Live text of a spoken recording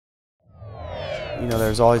You know,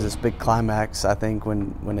 there's always this big climax, I think,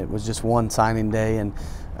 when it was just one signing day, and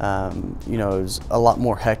you know, it was a lot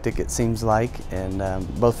more hectic, it seems like, and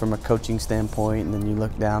both from a coaching standpoint, and then you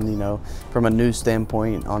look down, you know, from a news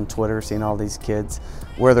standpoint on Twitter, seeing all these kids,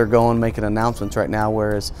 where they're going, making announcements right now,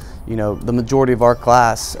 whereas, you know, the majority of our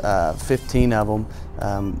class, 15 of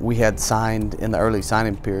them, we had signed in the early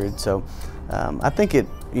signing period. So I think it,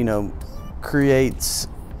 you know, creates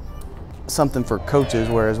something for coaches,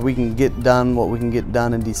 whereas we can get done what we can get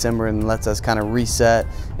done in December, and lets us kind of reset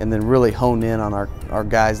and then really hone in on our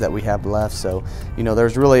guys that we have left. So, you know,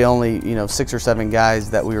 there's really only, you know, 6 or 7 guys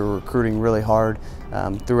that we were recruiting really hard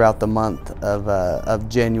throughout the month of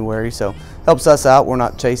January. So helps us out. We're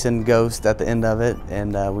not chasing ghosts at the end of it,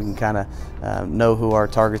 and we can kind of know who our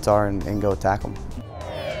targets are and go attack them.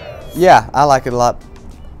 Yeah, I like it a lot.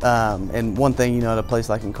 And one thing, you know, at a place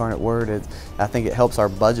like Incarnate Word, I think it helps our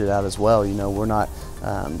budget out as well. You know, we're not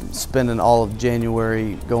spending all of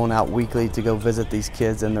January going out weekly to go visit these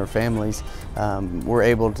kids and their families. We're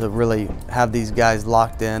able to really have these guys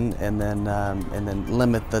locked in, and then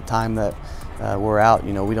limit the time that we're out.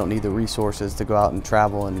 You know, we don't need the resources to go out and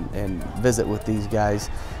travel and visit with these guys,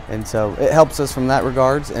 and so it helps us from that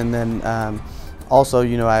regards. And then also,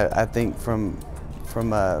 you know, I think from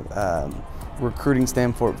a recruiting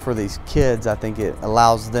standpoint for these kids, I think it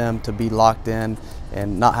allows them to be locked in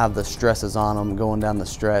and not have the stresses on them going down the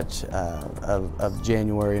stretch of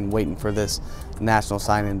January and waiting for this National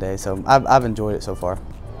Signing Day. So I've enjoyed it so far.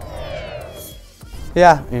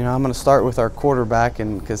 Yeah, you know, I'm going to start with our quarterback,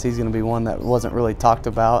 and because he's going to be one that wasn't really talked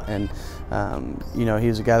about, and you know, he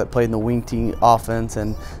was a guy that played in the wing team offense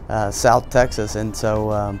in South Texas, and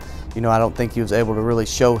so you know, I don't think he was able to really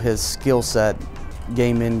show his skill set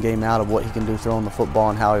game in, game out of what he can do throwing the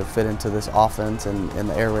football and how he'll fit into this offense and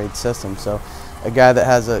the air raid system. So a guy that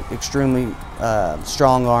has an extremely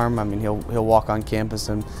strong arm. I mean, he'll walk on campus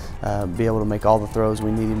and be able to make all the throws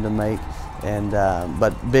we need him to make. And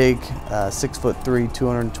but big, 6'3",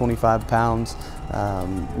 225 pounds,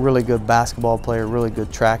 really good basketball player, really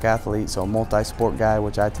good track athlete, so a multi-sport guy,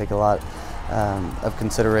 which I take a lot of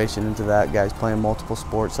consideration into that. Guy's playing multiple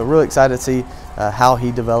sports, so really excited to see how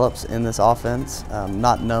he develops in this offense.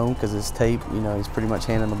 Not known because his tape, you know, he's pretty much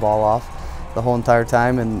handing the ball off the whole entire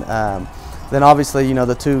time. And then obviously, you know,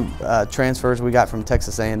 the 2 transfers we got from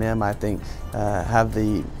Texas A&M, I think have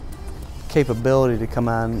the capability to come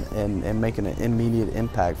on and make an immediate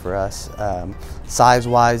impact for us.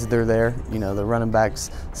 Size-wise, they're there. You know, the running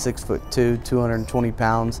back's 6'2", 220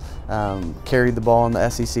 pounds, carried the ball in the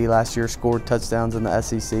SEC last year, scored touchdowns in the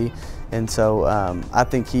SEC, and so I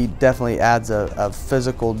think he definitely adds a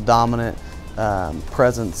physical, dominant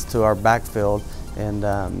presence to our backfield, and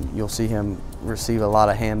you'll see him receive a lot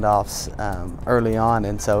of handoffs early on.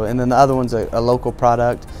 And then the other one's a local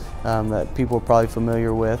product that people are probably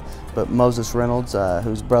familiar with, but Moses Reynolds,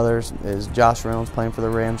 whose brother is Josh Reynolds, playing for the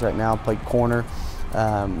Rams right now, played corner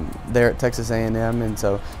there at Texas A&M, and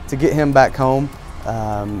so to get him back home,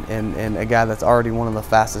 and a guy that's already one of the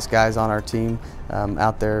fastest guys on our team,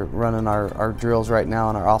 out there running our drills right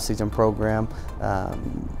now in our off-season program.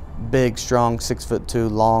 Big, strong, 6'2",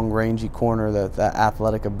 long, rangy corner, that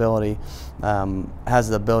athletic ability has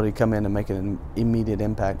the ability to come in and make an immediate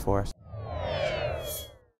impact for us.